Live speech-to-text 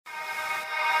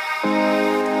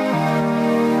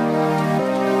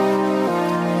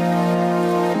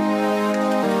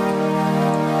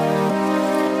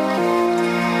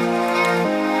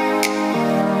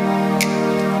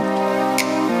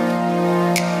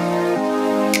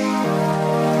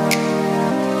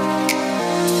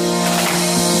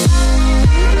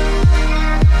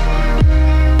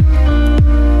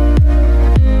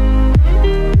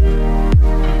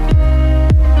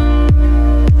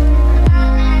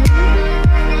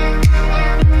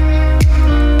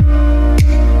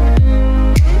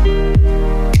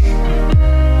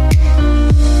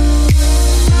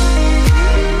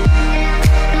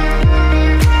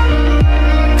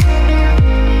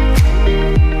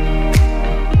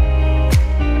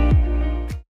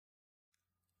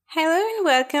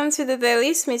welcome to the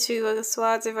Daily Smith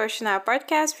Wigglesworth Devotional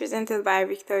podcast presented by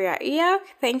Victoria Iyok.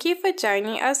 Thank you for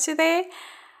joining us today.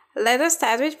 Let us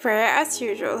start with prayer as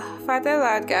usual. Father,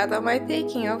 Lord God Almighty,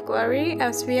 King of Glory,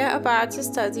 as we are about to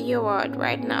study your word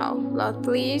right now, Lord,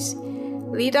 please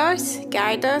lead us,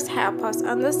 guide us, help us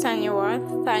understand your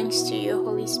word. Thanks to you,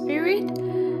 Holy Spirit,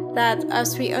 that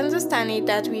as we understand it,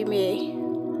 that we may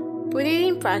put it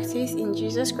in practice. In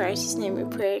Jesus Christ's name we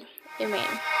pray.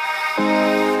 Amen.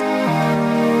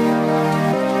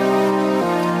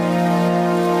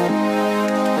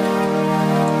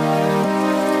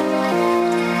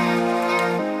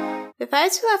 The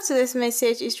title of today's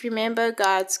message is Remember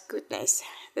God's Goodness.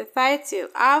 The title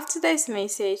of today's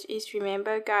message is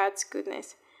Remember God's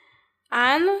Goodness.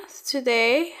 And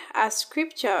today, as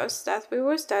scriptures that we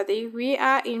will study, we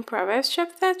are in Proverbs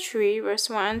chapter 3, verse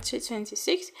 1 to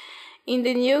 26 in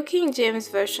the New King James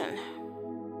Version.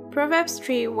 Proverbs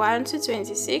 3, 1 to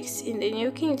 26 in the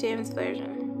New King James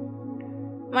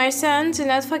Version. My son, do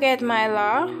not forget my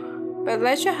law, but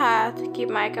let your heart keep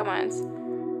my commands.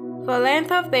 For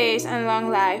length of days and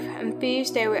long life and peace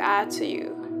they will add to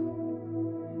you.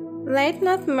 Let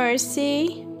not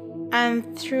mercy and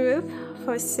truth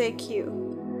forsake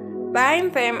you.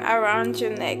 Bind them around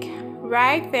your neck,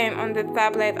 write them on the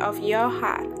tablet of your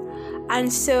heart,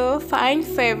 and so find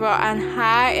favor and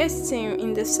high esteem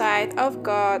in the sight of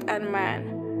God and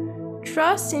man.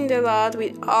 Trust in the Lord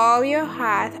with all your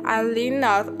heart and lean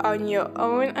not on your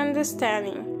own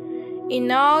understanding. In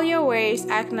all your ways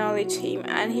acknowledge him,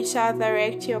 and he shall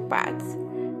direct your paths.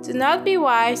 Do not be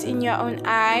wise in your own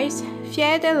eyes.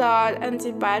 Fear the Lord and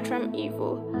depart from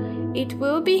evil. It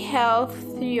will be health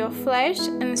to your flesh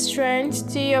and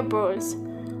strength to your bones.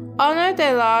 Honor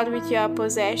the Lord with your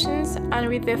possessions and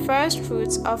with the first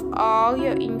fruits of all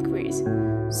your increase.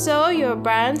 So your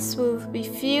barns will be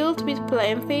filled with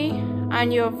plenty,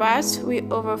 and your vats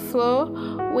will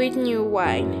overflow with new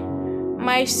wine.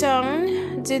 My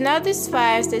son, do not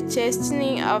despise the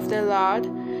chastening of the Lord,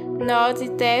 nor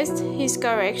detest his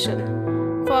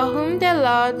correction. For whom the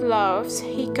Lord loves,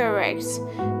 he corrects,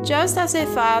 just as a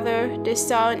father the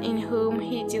son in whom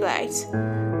he delights.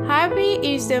 Happy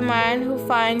is the man who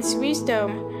finds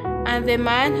wisdom, and the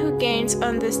man who gains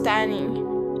understanding.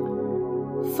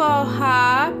 For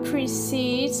her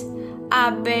precepts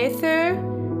are better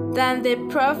than the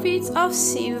profits of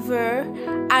silver,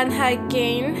 and her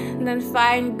gain than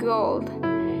fine gold.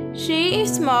 She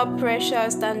is more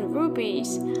precious than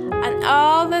rubies, and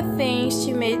all the things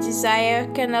you may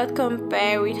desire cannot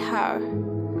compare with her.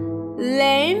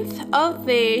 Length of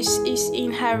days is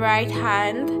in her right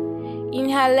hand, in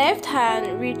her left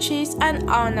hand riches and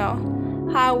honor.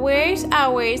 Her ways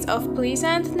are ways of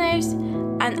pleasantness,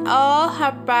 and all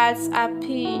her paths are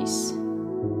peace.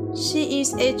 She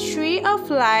is a tree of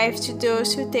life to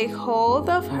those who take hold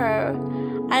of her,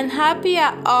 and happy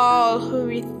are all who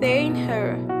retain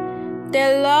her.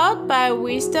 The Lord by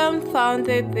wisdom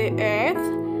founded the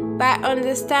earth, by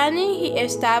understanding he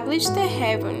established the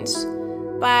heavens.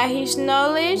 By his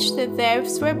knowledge the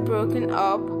depths were broken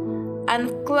up,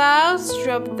 and clouds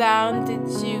dropped down the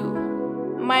dew.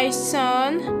 My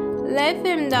son, let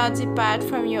them not depart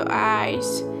from your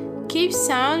eyes. Keep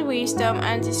sound wisdom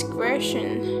and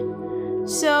discretion.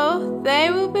 So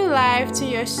they will be life to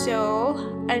your soul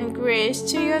and grace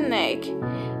to your neck.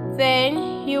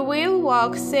 Then you will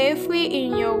walk safely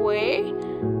in your way,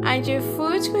 and your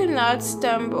foot will not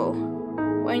stumble.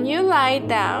 When you lie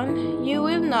down, you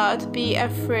will not be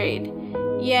afraid.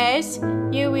 Yes,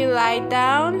 you will lie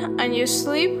down, and your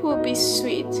sleep will be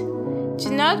sweet. Do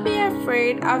not be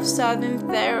afraid of sudden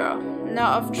terror, nor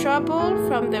of trouble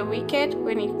from the wicked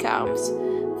when it comes.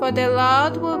 For the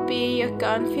Lord will be your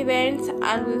confidence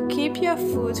and will keep your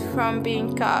foot from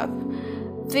being caught.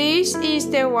 This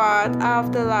is the word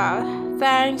of the Lord.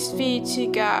 Thanks be to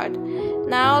God.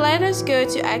 Now let us go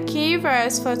to our key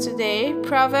verse for today,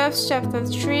 Proverbs chapter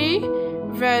 3,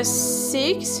 verse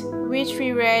 6, which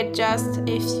we read just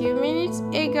a few minutes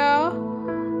ago.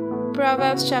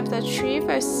 Proverbs chapter 3,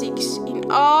 verse 6. In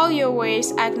all your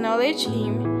ways acknowledge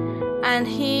him, and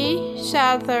he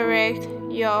shall direct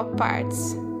your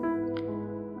paths.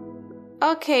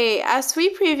 Okay, as we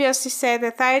previously said, the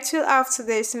title of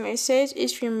today's message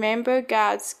is Remember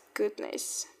God's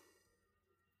Goodness.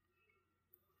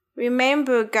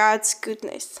 Remember God's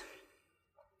goodness.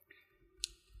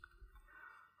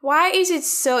 Why is it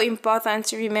so important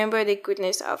to remember the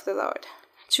goodness of the Lord?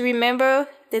 To remember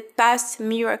the past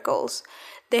miracles,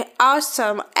 the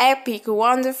awesome, epic,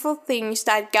 wonderful things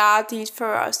that God did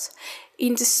for us,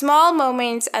 in the small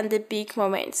moments and the big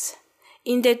moments.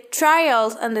 In the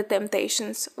trials and the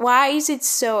temptations, why is it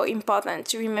so important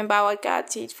to remember what God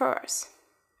did for us?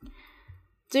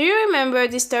 Do you remember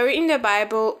the story in the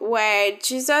Bible where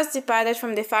Jesus departed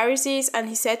from the Pharisees and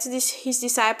he said to his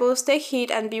disciples, "Take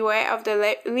heed and beware of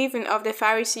the leaven of the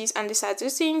Pharisees and the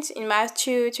Sadducees," in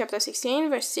Matthew chapter 16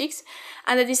 verse 6.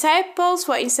 And the disciples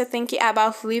were instead thinking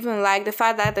about leaven, like the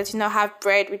fact that they did not have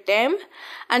bread with them.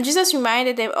 And Jesus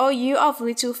reminded them, "Oh, you of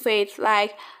little faith,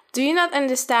 like, do you not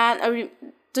understand or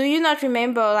do you not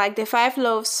remember, like, the 5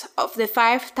 loaves of the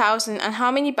 5,000 and how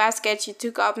many baskets you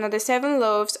took up? Now the 7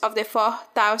 loaves of the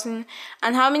 4,000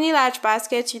 and how many large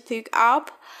baskets you took up?"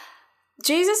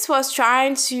 Jesus was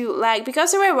trying to, like,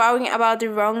 because they were worrying about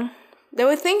they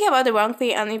were thinking about the wrong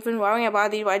thing and even worrying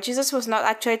about it, while Jesus was not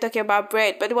actually talking about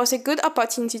bread, but it was a good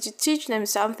opportunity to teach them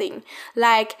something.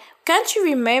 Like, can't you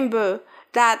remember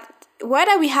that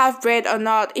whether we have bread or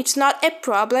not, it's not a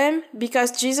problem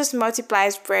because Jesus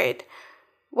multiplies bread.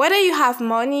 Whether you have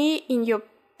money in your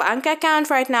bank account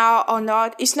right now or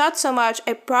not, it's not so much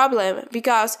a problem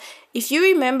because if you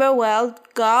remember well,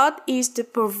 God is the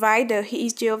provider. He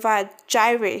is Jehovah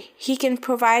Jireh. He can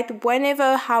provide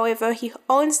whenever, however. He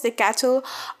owns the cattle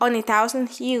on 1,000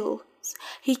 hills.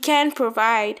 He can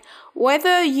provide.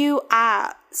 Whether you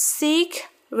are sick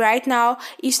right now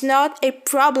is not a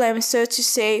problem, so to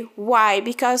say. Why?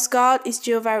 Because God is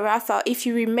Jehovah Rapha. If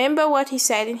you remember what he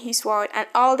said in his word and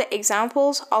all the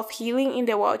examples of healing in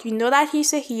the world, you know that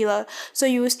he's a healer. So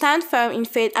you will stand firm in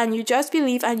faith and you just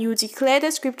believe and you declare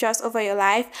the scriptures over your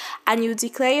life and you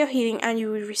declare your healing and you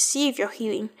will receive your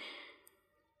healing.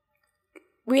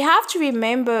 We have to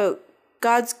remember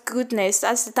God's goodness.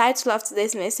 That's the title of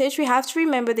today's message. We have to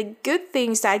remember the good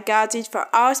things that God did for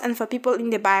us and for people in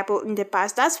the Bible in the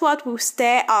past. That's what will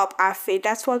stir up our faith.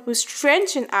 That's what will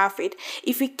strengthen our faith.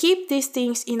 If we keep these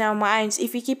things in our minds,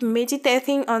 if we keep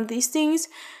meditating on these things,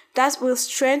 that will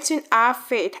strengthen our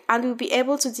faith and we'll be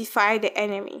able to defy the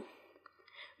enemy.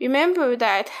 Remember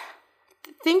that.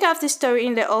 Think of the story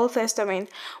in the Old Testament.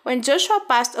 When Joshua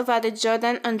passed over the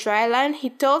Jordan on dry land, he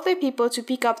told the people to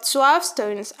pick up 12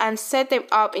 stones and set them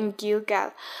up in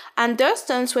Gilgal. And those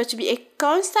stones were to be a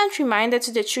constant reminder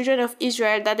to the children of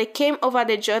Israel that they came over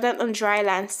the Jordan on dry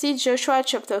land. See Joshua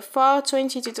chapter 4,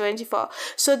 20-24.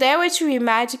 So they were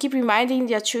to keep reminding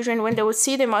their children when they would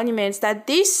see the monuments that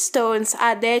these stones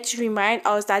are there to remind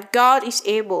us that God is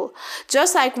able.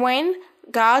 Just like when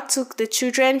God took the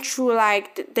children through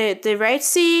like the Red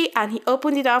Sea and he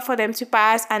opened it up for them to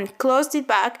pass and closed it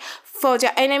back for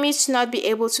their enemies to not be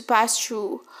able to pass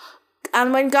through.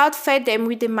 And when God fed them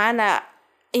with the manna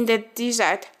in the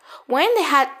desert, when they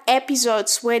had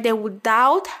episodes where they would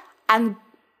doubt and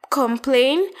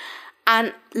complain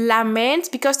and lament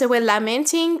because they were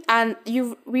lamenting, and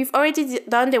we've already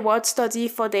done the word study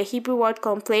for the Hebrew word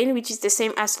complain, which is the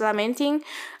same as lamenting.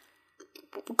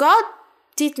 God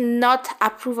did not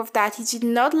approve of that. He did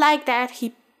not like that.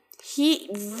 He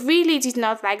really did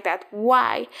not like that.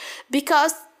 Why?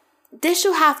 Because they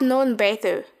should have known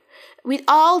better. With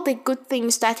all the good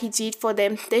things that he did for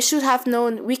them, they should have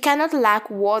known we cannot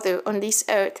lack water on this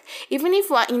earth. Even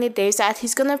if we're in a desert,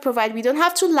 he's going to provide. We don't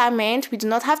have to lament. We do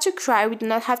not have to cry. We do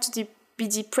not have to be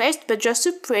depressed, but just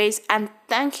to praise and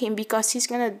thank him because he's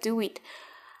going to do it.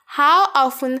 How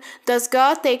often does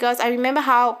God take us? I remember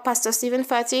how Pastor Stephen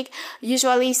Fatick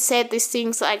usually said these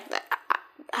things like,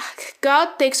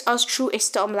 God takes us through a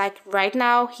storm. Like right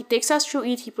now, he takes us through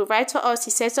it. He provides for us.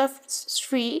 He sets us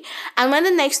free. And when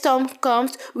the next storm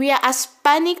comes, we are as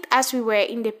panicked as we were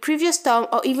in the previous storm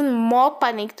or even more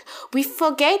panicked. We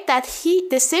forget that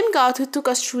the same God who took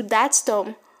us through that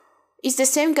storm is the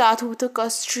same God who will take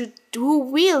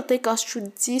us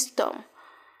through this storm.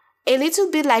 A little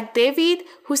bit like David,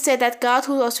 who said that God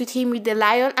who was with him with the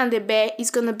lion and the bear is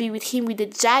going to be with him with the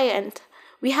giant.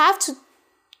 We have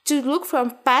to look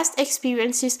from past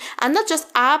experiences, and not just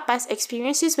our past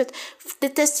experiences, but the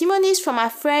testimonies from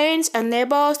our friends, our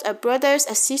neighbors, our brothers,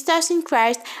 our sisters in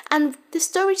Christ, and the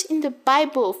stories in the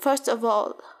Bible, first of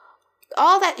all.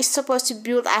 All that is supposed to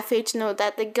build our faith to know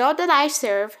that the God that I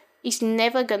serve is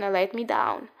never going to let me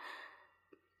down.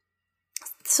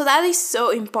 So that is so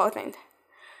important.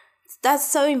 That's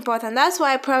so important. That's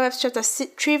why Proverbs chapter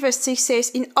 3 verse 6 says,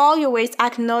 "In all your ways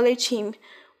acknowledge him."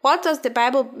 What does the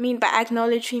Bible mean by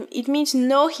acknowledge him? It means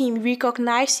know him,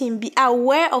 recognize him, be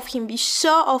aware of him, be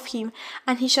sure of him,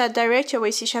 and he shall direct your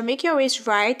ways. He shall make your ways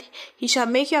right. He shall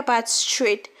make your paths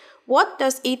straight. What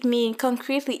does it mean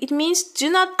concretely? It means do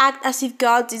not act as if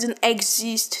God didn't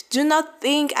exist. Do not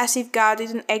think as if God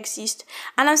didn't exist.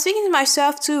 And I'm speaking to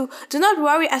myself too. Do not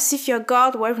worry as if your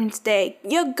God weren't there.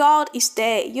 Your God is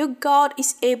there. Your God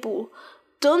is able.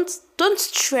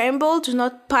 Don't tremble, do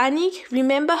not panic.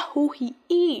 Remember who he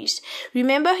is.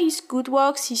 Remember his good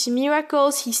works, his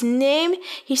miracles, his name,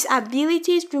 his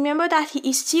abilities. Remember that he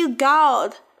is still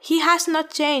God. He has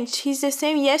not changed. He's the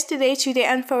same yesterday, today,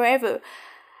 and forever.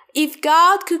 If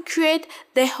God could create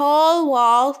the whole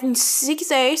world in 6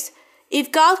 days,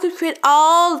 if God could create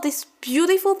all these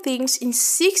beautiful things in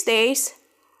 6 days,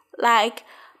 like,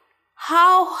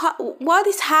 what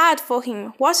is hard for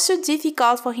him? What's so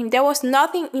difficult for him? There was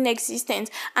nothing in existence,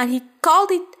 and he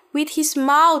called it with his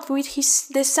mouth, with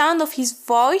the sound of his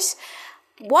voice.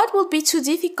 What will be too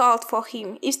difficult for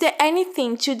him? Is there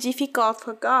anything too difficult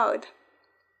for God?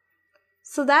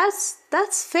 So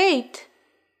that's faith,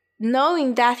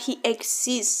 knowing that he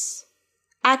exists.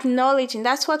 Acknowledging,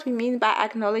 that's what we mean by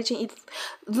acknowledging it.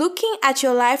 Looking at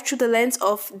your life through the lens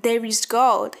of there is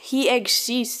God, he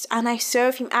exists, and I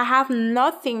serve him. I have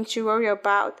nothing to worry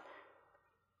about.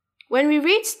 When we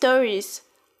read stories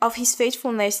of his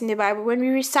faithfulness in the Bible, when we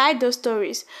recite those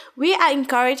stories, we are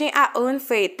encouraging our own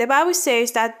faith. The Bible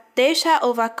says that they shall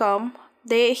overcome,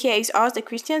 here is us, the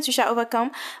Christians, we shall overcome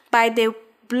by the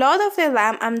blood of the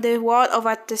Lamb and the word of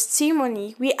our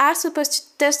testimony. We are supposed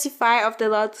to testify of the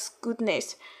Lord's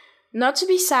goodness. Not to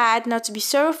be sad, not to be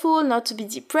sorrowful, not to be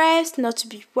depressed, not to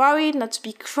be worried, not to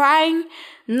be crying,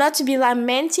 not to be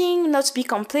lamenting, not to be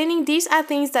complaining. These are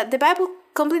things that the Bible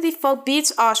completely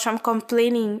forbids us from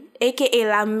complaining, aka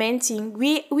lamenting.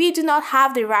 We do not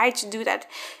have the right to do that.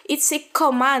 It's a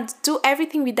command. Do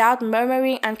everything without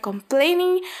murmuring and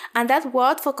complaining. And that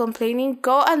word for complaining,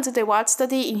 go and do the word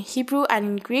study in Hebrew and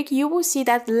in Greek. You will see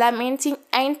that lamenting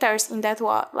enters in that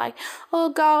word. Like, oh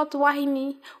God, why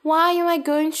me? Why am I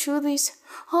going through this?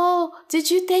 Oh,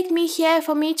 did you take me here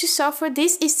for me to suffer?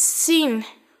 This is sin.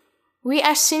 We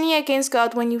are sinning against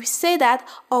God when you say that,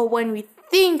 or when we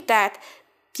think that,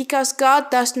 because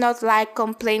God does not like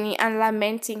complaining and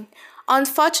lamenting.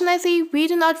 Unfortunately, we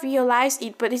do not realize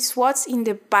it, but it's what's in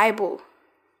the Bible.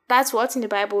 That's what's in the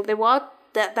Bible. The word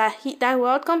that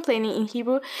word complaining in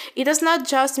Hebrew, it does not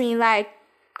just mean like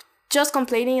just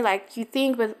complaining like you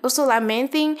think, but also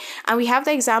lamenting. And we have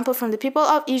the example from the people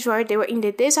of Israel. They were in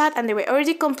the desert and they were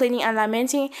already complaining and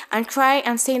lamenting and crying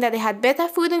and saying that they had better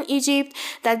food in Egypt,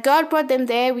 that God brought them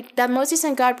there, that Moses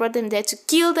and God brought them there to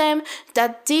kill them,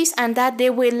 that this and that. They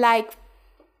were like,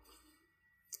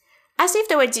 as if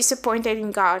they were disappointed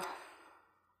in God.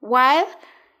 While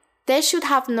they should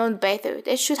have known better.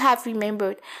 They should have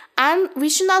remembered. And we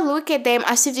should not look at them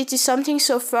as if it is something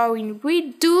so foreign.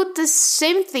 We do the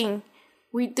same thing.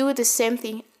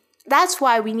 That's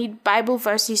why we need Bible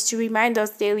verses to remind us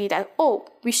daily that,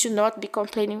 we should not be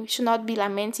complaining. We should not be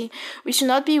lamenting. We should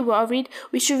not be worried.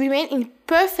 We should remain in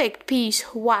perfect peace.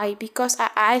 Why? Because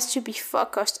our eyes should be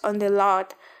focused on the Lord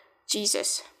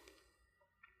Jesus.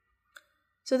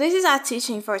 So this is our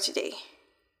teaching for today.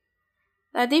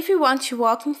 That if we want to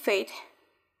walk in faith,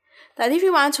 that if we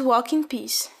want to walk in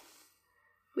peace,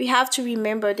 we have to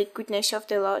remember the goodness of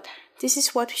the Lord. This is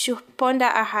what we should ponder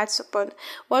our hearts upon,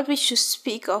 what we should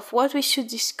speak of, what we should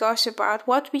discuss about,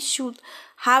 what we should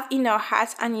have in our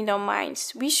hearts and in our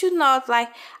minds. We should not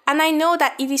and I know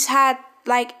that it is hard,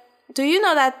 do you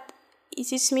know that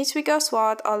it is Smith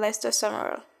Wigglesworth or Lester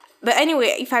Summerall? But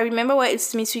anyway, if I remember what it's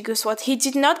Smith Wigglesworth, he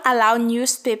did not allow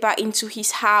newspaper into his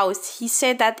house. He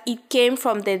said that it came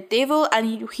from the devil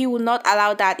and he would not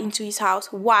allow that into his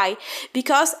house. Why?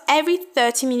 Because every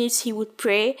 30 minutes he would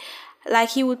pray.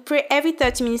 He would pray every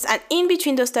 30 minutes, and in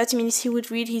between those 30 minutes he would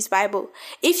read his Bible.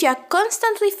 If you are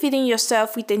constantly feeding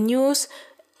yourself with the news,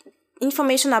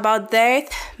 information about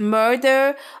death,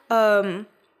 murder,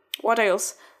 what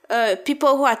else?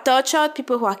 People who are tortured,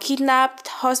 people who are kidnapped,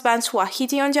 husbands who are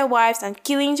hitting on their wives and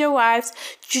killing their wives,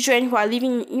 children who are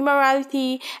living in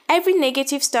immorality, every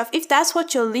negative stuff. If that's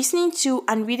what you're listening to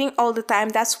and reading all the time,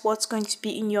 that's what's going to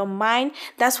be in your mind.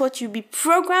 That's what you'll be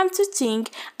programmed to think,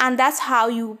 and that's how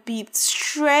you'll be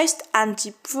stressed and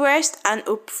depressed and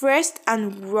oppressed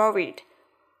and worried.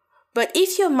 But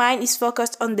if your mind is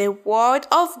focused on the word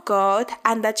of God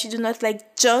and that you do not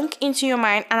let junk into your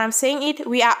mind, and I'm saying it,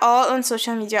 we are all on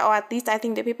social media, or at least I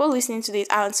think the people listening to this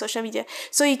are on social media.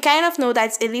 So you kind of know that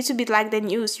it's a little bit like the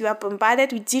news. You are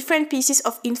bombarded with different pieces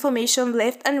of information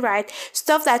left and right,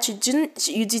 stuff that you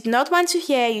did not want to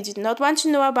hear, you did not want to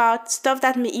know about, stuff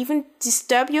that may even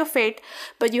disturb your faith,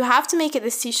 but you have to make a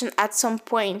decision at some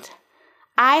point.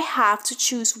 I have to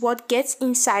choose what gets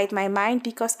inside my mind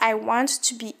because I want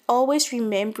to be always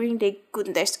remembering the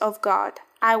goodness of God.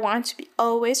 I want to be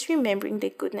always remembering the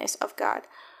goodness of God.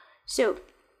 So,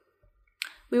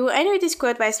 we will end with this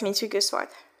quote by Smith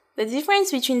Wigglesworth. The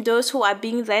difference between those who are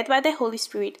being led by the Holy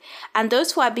Spirit and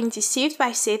those who are being deceived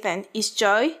by Satan is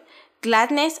joy,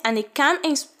 gladness, and a calm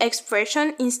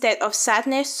expression instead of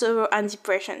sadness, sorrow, and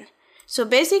depression. So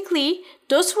basically,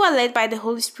 those who are led by the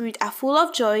Holy Spirit are full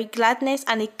of joy, gladness,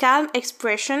 and a calm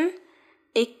expression.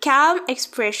 A calm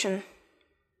expression.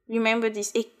 Remember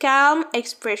this, a calm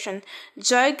expression.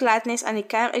 Joy, gladness, and a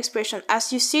calm expression.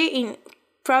 As you see in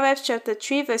Proverbs chapter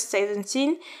 3 verse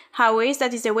 17, her ways,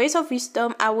 that is the ways of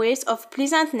wisdom, are ways of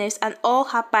pleasantness, and all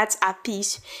her paths are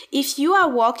peace. If you are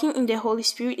walking in the Holy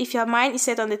Spirit, if your mind is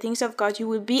set on the things of God, you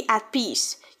will be at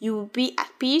peace. You will be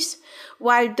at peace.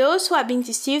 While those who are being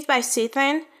deceived by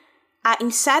Satan are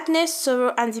in sadness,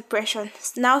 sorrow, and depression.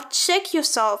 Now check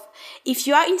yourself. If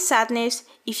you are in sadness,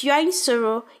 if you are in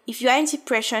sorrow, if you are in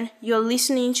depression, you're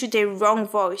listening to the wrong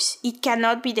voice. It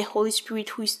cannot be the Holy Spirit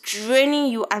who is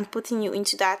draining you and putting you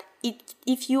into that.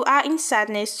 If you are in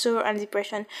sadness, sorrow, and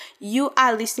depression, you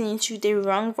are listening to the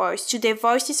wrong voice, to the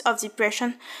voices of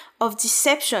depression, of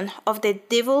deception, of the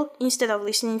devil, instead of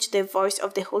listening to the voice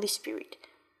of the Holy Spirit.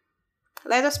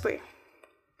 Let us pray.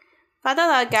 Father,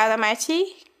 Lord God Almighty,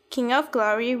 King of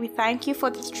glory, we thank you for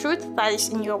the truth that is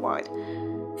in your word.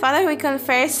 Father, we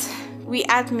confess, we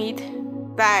admit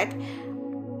that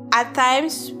at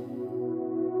times,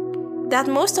 that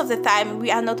most of the time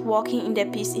we are not walking in the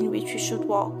peace in which we should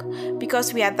walk,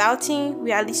 because we are doubting,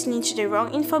 we are listening to the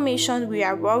wrong information, we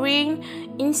are worrying,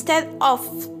 instead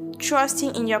of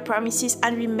trusting in your promises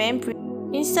and remembering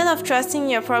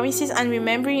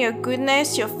your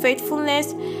goodness, your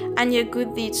faithfulness, and your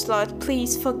good deeds. Lord,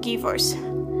 please forgive us.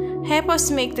 Help us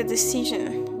make the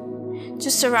decision to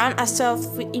surround ourselves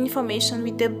with information,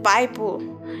 with the Bible,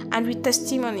 and with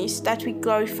testimonies that will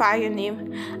glorify your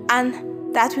name,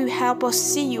 and that will help us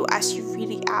see you as you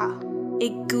really are. A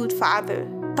good Father,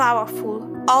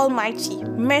 powerful, almighty,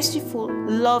 merciful,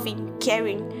 loving,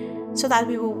 caring, so that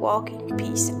we will walk in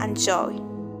peace and joy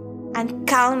and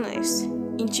calmness.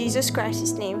 In Jesus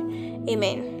Christ's name,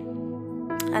 amen.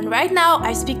 And right now,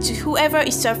 I speak to whoever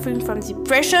is suffering from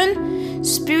depression.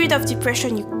 Spirit of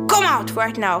depression, you come out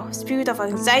right now. Spirit of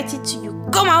anxiety, you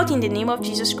come out in the name of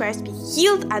Jesus Christ. Be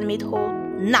healed and made whole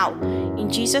now. In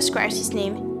Jesus Christ's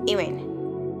name,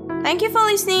 amen. Thank you for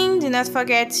listening. Do not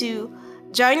forget to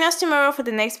join us tomorrow for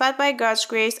the next part by God's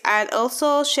grace. And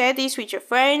also share this with your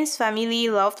friends, family,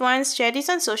 loved ones. Share this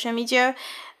on social media.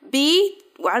 Be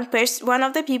one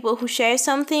of the people who share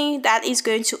something that is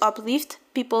going to uplift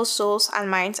people's souls and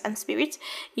minds and spirits.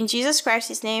 In Jesus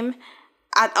Christ's name,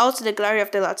 and also the glory of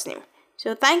the Lord's name.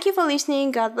 So thank you for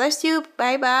listening. God bless you.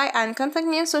 Bye bye. And contact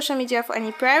me on social media for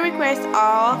any prayer requests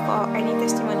or for any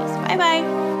testimonies. Bye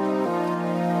bye.